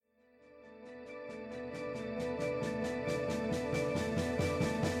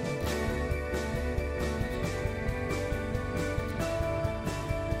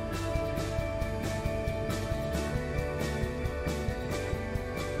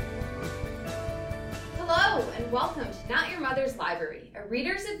Hello, and welcome to Not Your Mother's Library, a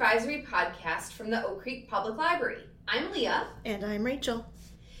reader's advisory podcast from the Oak Creek Public Library. I'm Leah. And I'm Rachel.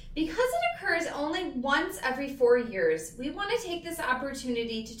 Because it occurs only once every 4 years, we want to take this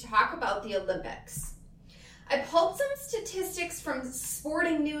opportunity to talk about the Olympics. I pulled some statistics from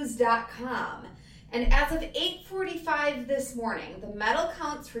sportingnews.com, and as of 8:45 this morning, the medal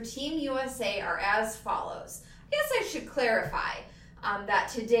counts for Team USA are as follows. I guess I should clarify that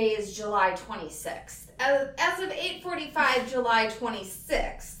today is July 26th. As of 8:45, July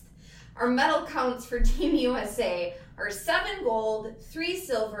 26th, our medal counts for Team USA are 7 gold, 3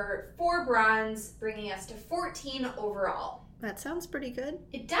 silver, 4 bronze, bringing us to 14 overall. That sounds pretty good.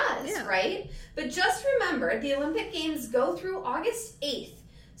 It does, yeah. Right? But just remember, the Olympic Games go through August 8th,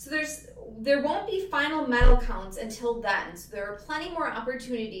 so there won't be final medal counts until then, so there are plenty more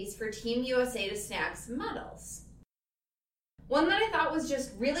opportunities for Team USA to snag some medals. One that I thought was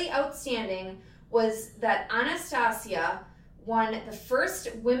just really outstanding was that Anastasia won the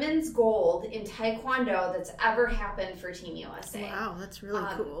first women's gold in Taekwondo that's ever happened for Team USA. Wow, that's really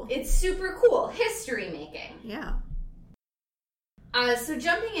cool. It's super cool. History making. Yeah. So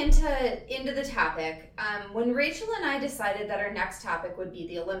jumping into the topic, when Rachel and I decided that our next topic would be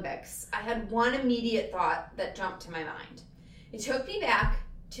the Olympics, I had one immediate thought that jumped to my mind. It took me back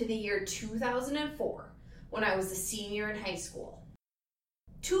to the year 2004 when I was a senior in high school.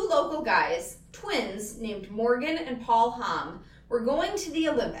 2 local guys, twins named Morgan and Paul Hom, were going to the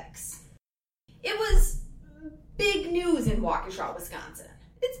Olympics. It was big news in Waukesha, Wisconsin.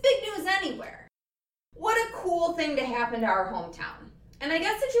 It's big news anywhere. What a cool thing to happen to our hometown. And I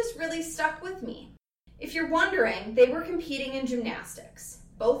guess it just really stuck with me. If you're wondering, they were competing in gymnastics.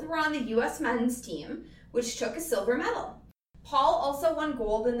 Both were on the U.S. men's team, which took a silver medal. Paul also won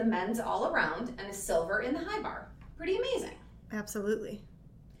gold in the men's all-around and a silver in the high bar. Pretty amazing. Absolutely.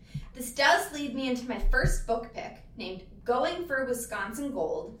 This does lead me into my first book pick, named Going for Wisconsin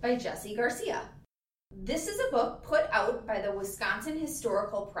Gold by Jessie Garcia. This is a book put out by the Wisconsin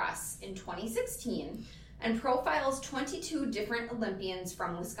Historical Press in 2016 and profiles 22 different Olympians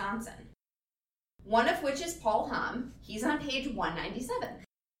from Wisconsin. One of which is Paul Hom. He's on page 197.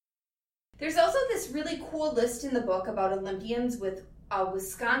 There's also this really cool list in the book about Olympians with a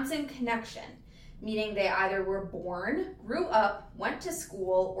Wisconsin connection, meaning they either were born, grew up, went to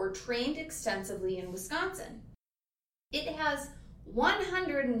school, or trained extensively in Wisconsin. It has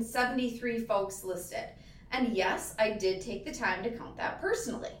 173 folks listed, and yes, I did take the time to count that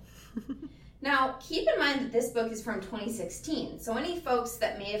personally. Now, keep in mind that this book is from 2016, so any folks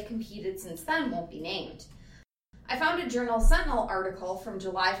that may have competed since then won't be named. I found a Journal Sentinel article from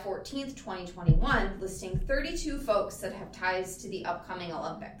July 14th, 2021, listing 32 folks that have ties to the upcoming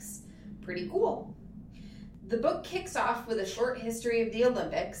Olympics. Pretty cool. The book kicks off with a short history of the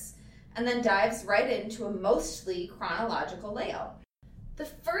Olympics and then dives right into a mostly chronological layout. The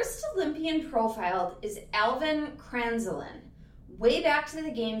first Olympian profiled is Alvin Kranzlin, way back to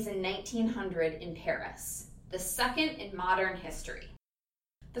the Games in 1900 in Paris, the second in modern history.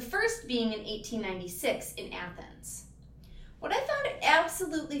 The first being in 1896 in Athens. What I found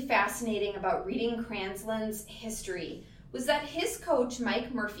absolutely fascinating about reading Kranzlin's history was that his coach,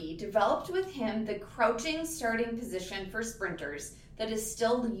 Mike Murphy, developed with him the crouching starting position for sprinters that is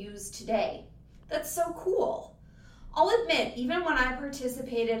still used today. That's so cool. I'll admit, even when I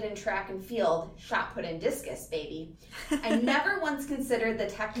participated in track and field, shot put and discus, baby, I never once considered the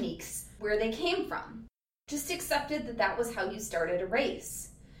techniques where they came from. Just accepted that that was how you started a race.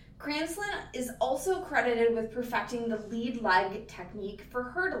 Kranzlin is also credited with perfecting the lead leg technique for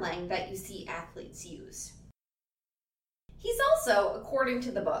hurdling that you see athletes use. He's also, according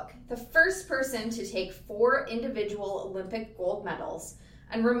to the book, the first person to take 4 individual Olympic gold medals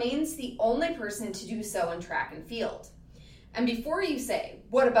and remains the only person to do so in track and field. And before you say,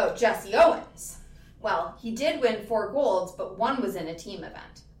 what about Jesse Owens? Well, he did win 4 golds, but 1 was in a team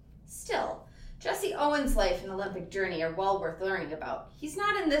event. Still, Jesse Owens' life and Olympic journey are well worth learning about. He's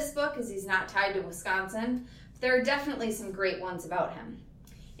not in this book as he's not tied to Wisconsin, but there are definitely some great ones about him.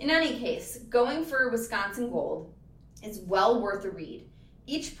 In any case, Going for Wisconsin Gold is well worth a read.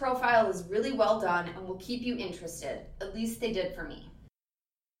 Each profile is really well done and will keep you interested. At least they did for me.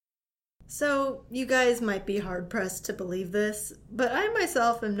 So, you guys might be hard-pressed to believe this, but I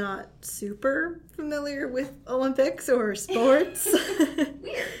myself am not super familiar with Olympics or sports.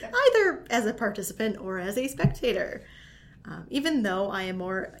 Weird. Either as a participant or as a spectator. Even though I am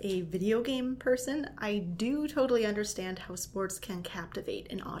more a video game person, I do totally understand how sports can captivate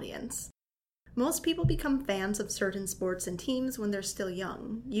an audience. Most people become fans of certain sports and teams when they're still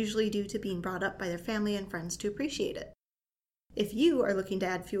young, usually due to being brought up by their family and friends to appreciate it. If you are looking to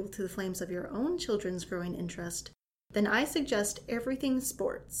add fuel to the flames of your own children's growing interest, then I suggest Everything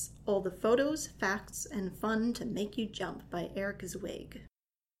Sports, All the Photos, Facts, and Fun to Make You Jump by Eric Zweig.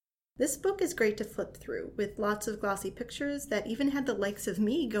 This book is great to flip through, with lots of glossy pictures that even had the likes of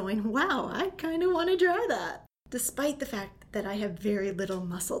me going, wow, I kind of want to draw that, despite the fact that I have very little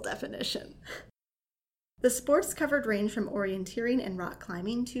muscle definition. The sports covered range from orienteering and rock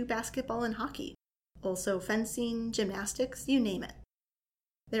climbing to basketball and hockey, also fencing, gymnastics, you name it.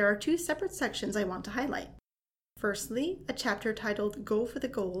 There are 2 separate sections I want to highlight. Firstly, a chapter titled Go for the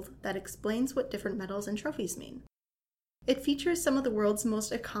Gold that explains what different medals and trophies mean. It features some of the world's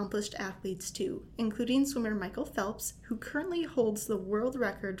most accomplished athletes too, including swimmer Michael Phelps, who currently holds the world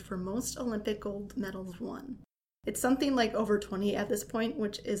record for most Olympic gold medals won. It's something like over 20 at this point,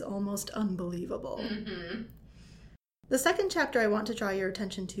 which is almost unbelievable. Mm-hmm. The second chapter I want to draw your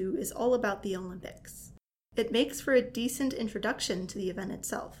attention to is all about the Olympics. It makes for a decent introduction to the event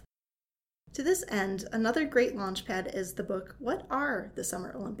itself. To this end, another great launchpad is the book What Are the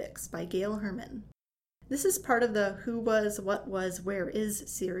Summer Olympics by Gail Herman. This is part of the Who Was, What Was, Where Is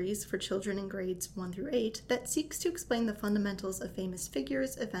series for children in grades 1 through 8 that seeks to explain the fundamentals of famous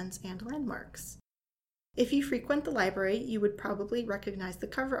figures, events, and landmarks. If you frequent the library, you would probably recognize the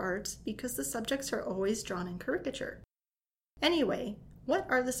cover art because the subjects are always drawn in caricature. Anyway, What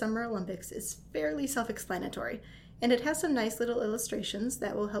Are the Summer Olympics is fairly self-explanatory, and it has some nice little illustrations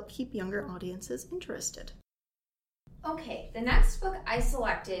that will help keep younger audiences interested. Okay, the next book I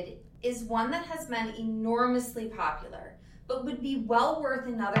selected is one that has been enormously popular, but would be well worth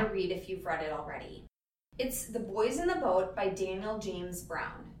another read if you've read it already. It's The Boys in the Boat by Daniel James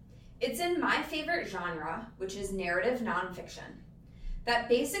Brown. It's in my favorite genre, which is narrative nonfiction. That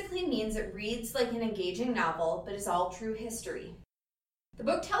basically means it reads like an engaging novel, but is all true history. The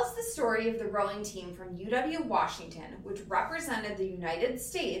book tells the story of the rowing team from UW-Washington, which represented the United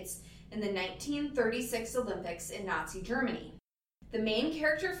States in the 1936 Olympics in Nazi Germany. The main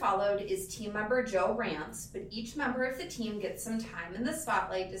character followed is team member Joe Rance, but each member of the team gets some time in the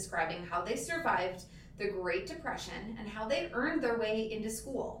spotlight describing how they survived the Great Depression and how they earned their way into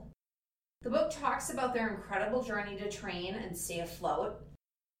school. The book talks about their incredible journey to train and stay afloat.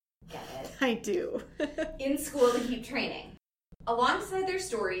 Get it? I do. In school to keep training. Alongside their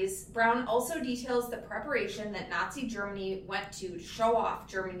stories, Brown also details the preparation that Nazi Germany went to show off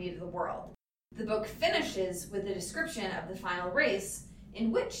Germany to the world. The book finishes with a description of the final race,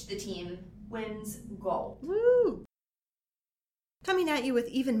 in which the team wins gold. Woo! Coming at you with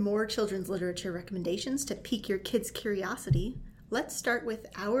even more children's literature recommendations to pique your kids' curiosity, let's start with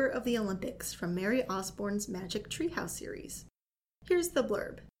Hour of the Olympics from Mary Osborne's Magic Treehouse series. Here's the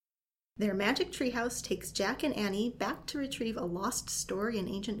blurb. Their magic treehouse takes Jack and Annie back to retrieve a lost story in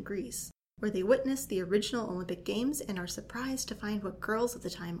ancient Greece, where they witness the original Olympic Games and are surprised to find what girls of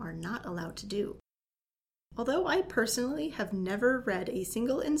the time are not allowed to do. Although I personally have never read a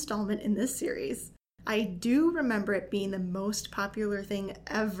single installment in this series, I do remember it being the most popular thing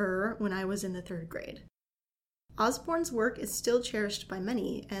ever when I was in the 3rd grade. Osborne's work is still cherished by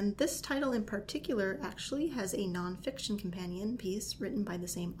many, and this title in particular actually has a non-fiction companion piece written by the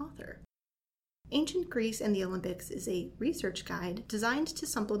same author. Ancient Greece and the Olympics is a research guide designed to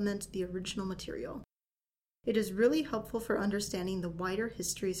supplement the original material. It is really helpful for understanding the wider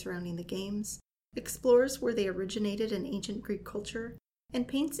history surrounding the games, explores where they originated in ancient Greek culture, and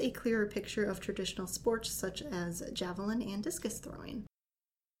paints a clearer picture of traditional sports such as javelin and discus throwing.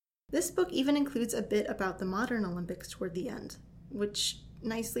 This book even includes a bit about the modern Olympics toward the end, which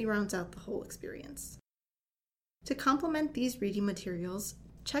nicely rounds out the whole experience. To complement these reading materials,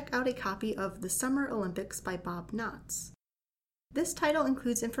 check out a copy of The Summer Olympics by Bob Knotts. This title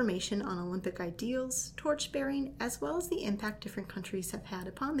includes information on Olympic ideals, torch-bearing, as well as the impact different countries have had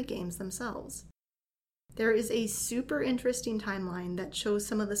upon the games themselves. There is a super interesting timeline that shows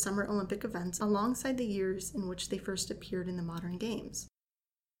some of the Summer Olympic events alongside the years in which they first appeared in the modern games.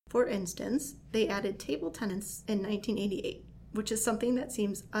 For instance, they added table tennis in 1988, which is something that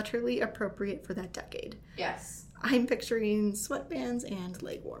seems utterly appropriate for that decade. Yes. I'm picturing sweatbands and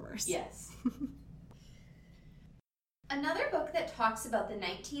leg warmers. Yes. Another book that talks about the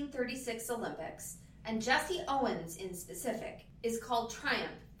 1936 Olympics, and Jesse Owens in specific, is called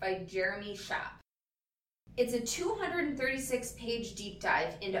Triumph by Jeremy Schaap. It's a 236-page deep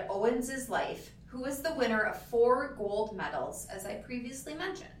dive into Owens' life, who was the winner of 4 gold medals, as I previously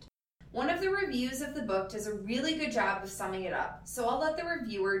mentioned. One of the reviews of the book does a really good job of summing it up, so I'll let the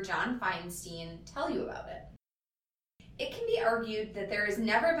reviewer, John Feinstein, tell you about it. It can be argued that there has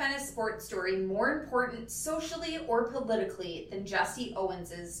never been a sports story more important socially or politically than Jesse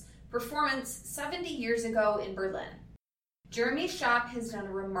Owens' performance 70 years ago in Berlin. Jeremy Schopp has done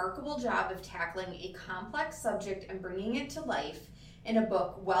a remarkable job of tackling a complex subject and bringing it to life in a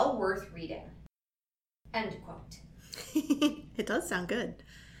book well worth reading. End quote. It does sound good.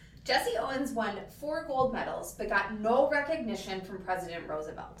 Jesse Owens won 4 gold medals but got no recognition from President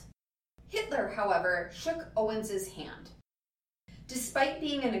Roosevelt. Hitler, however, shook Owens' hand. Despite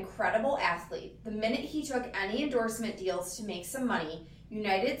being an incredible athlete, the minute he took any endorsement deals to make some money,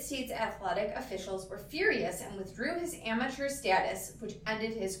 United States athletic officials were furious and withdrew his amateur status, which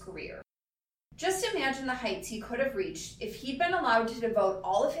ended his career. Just imagine the heights he could have reached if he'd been allowed to devote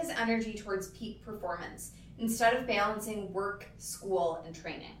all of his energy towards peak performance, instead of balancing work, school, and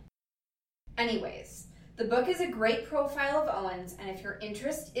training. Anyways, the book is a great profile of Owens, and if your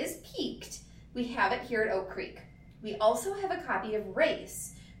interest is piqued, we have it here at Oak Creek. We also have a copy of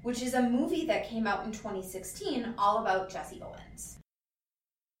Race, which is a movie that came out in 2016 all about Jesse Owens.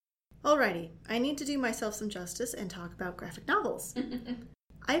 Alrighty, I need to do myself some justice and talk about graphic novels.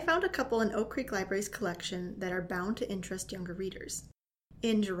 I found a couple in Oak Creek Library's collection that are bound to interest younger readers.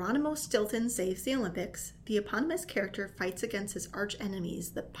 In Geronimo Stilton Saves the Olympics, the eponymous character fights against his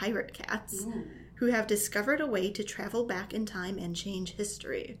arch-enemies, the Pirate Cats, who have discovered a way to travel back in time and change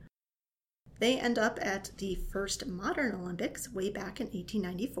history. They end up at the first modern Olympics way back in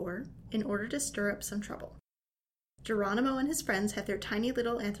 1894 in order to stir up some trouble. Geronimo and his friends have their tiny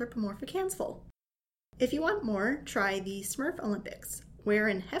little anthropomorphic hands full. If you want more, try the Smurf Olympics,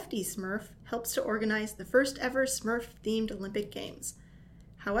 wherein Hefty Smurf helps to organize the first ever Smurf-themed Olympic Games.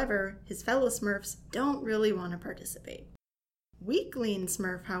 However, his fellow Smurfs don't really want to participate. Weakling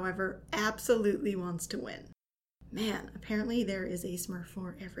Smurf, however, absolutely wants to win. Man, apparently there is a Smurf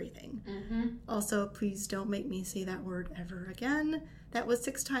for everything. Also, please don't make me say that word ever again. That was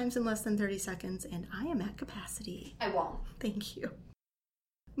 6 times in less than 30 seconds, and I am at capacity. I won't. Thank you.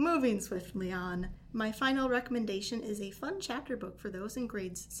 Moving swiftly on, my final recommendation is a fun chapter book for those in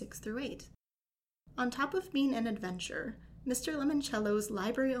grades 6 through 8. On top of being an adventure, Mr. Lemoncello's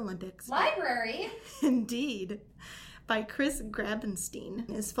Library Olympics... Library? Indeed. By Chris Grabenstein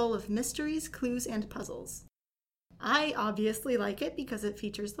is full of mysteries, clues, and puzzles. I obviously like it because it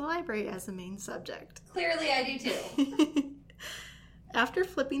features the library as the main subject. Clearly I do too. After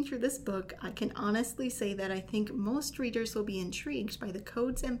flipping through this book, I can honestly say that I think most readers will be intrigued by the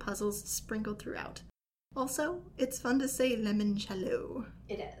codes and puzzles sprinkled throughout. Also, it's fun to say Lemoncello.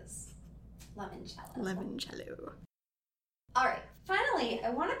 It is. Lemoncello. Lemoncello. Alright, finally,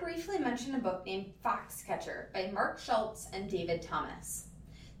 I want to briefly mention a book named Foxcatcher by Mark Schultz and David Thomas.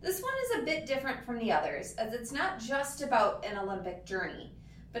 This one is a bit different from the others, as it's not just about an Olympic journey,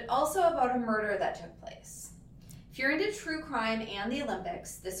 but also about a murder that took place. If you're into true crime and the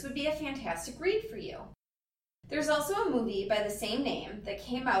Olympics, this would be a fantastic read for you. There's also a movie by the same name that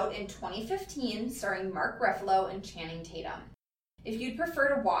came out in 2015 starring Mark Ruffalo and Channing Tatum, if you'd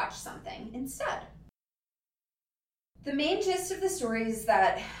prefer to watch something instead. The main gist of the story is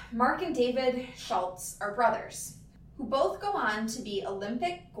that Mark and David Schultz are brothers, who both go on to be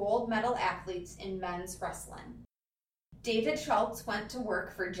Olympic gold medal athletes in men's wrestling. David Schultz went to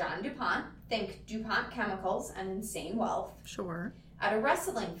work for John DuPont, think DuPont Chemicals and Insane Wealth, Sure. at a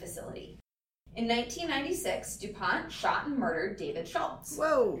wrestling facility. In 1996, DuPont shot and murdered David Schultz.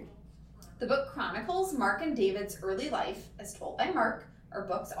 Whoa! The book chronicles Mark and David's early life, as told by Mark, our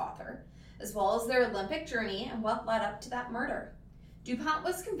book's author, as well as their Olympic journey and what led up to that murder. DuPont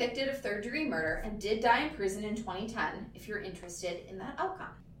was convicted of third-degree murder and did die in prison in 2010, if you're interested in that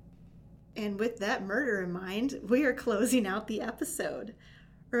outcome. And with that murder in mind, we are closing out the episode.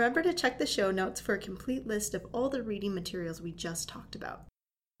 Remember to check the show notes for a complete list of all the reading materials we just talked about.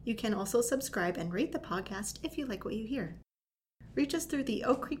 You can also subscribe and rate the podcast if you like what you hear. Reach us through the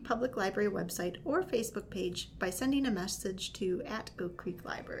Oak Creek Public Library website or Facebook page by sending a message to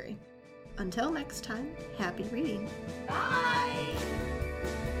 @OakCreekLibrary. Until next time, happy reading. Bye!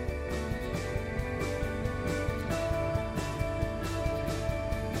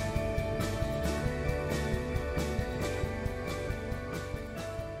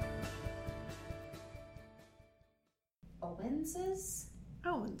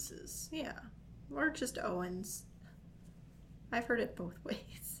 Owens's, yeah. Or just Owens. I've heard it both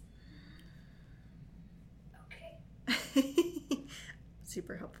ways. Okay.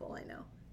 Super helpful, I know.